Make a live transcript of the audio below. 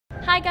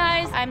Hi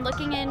guys, I'm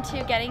looking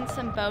into getting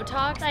some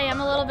Botox. I am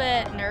a little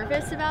bit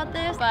nervous about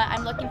this, but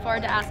I'm looking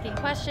forward to asking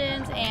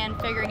questions and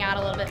figuring out a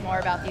little bit more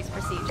about these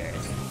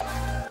procedures.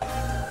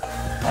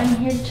 I'm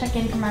here to check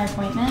in for my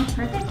appointment.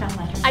 Perfect, I'll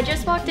let her know. I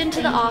just walked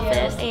into the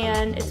office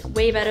and it's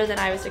way better than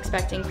I was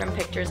expecting from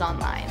pictures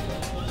online.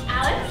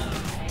 Alex?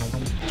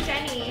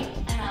 Jenny.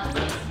 Alex,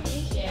 nice to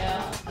meet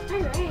you.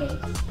 Alright.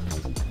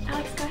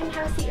 Alex, go ahead and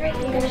have a seat right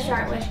here. I'm going to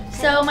start with.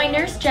 So my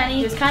nurse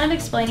Jenny was kind of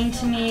explaining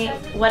to me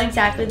what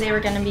exactly they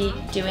were going to be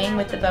doing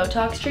with the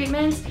Botox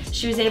treatments.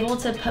 She was able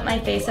to put my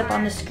face up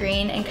on the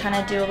screen and kind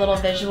of do a little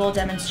visual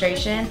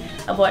demonstration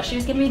of what she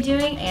was going to be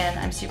doing, and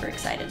I'm super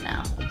excited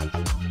now.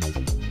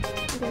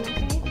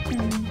 Okay?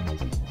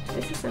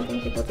 This is something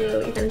people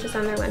do even just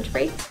on their lunch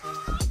break.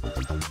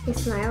 You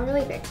smile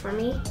really big for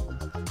me.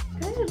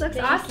 Good, looks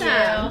awesome.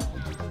 Thank you.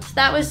 So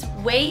that was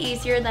way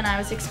easier than I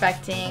was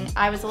expecting.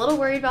 I was a little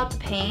worried about the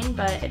pain,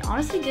 but it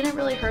honestly didn't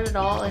really hurt at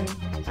all, and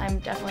I'm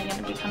definitely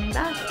going to be coming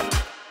back.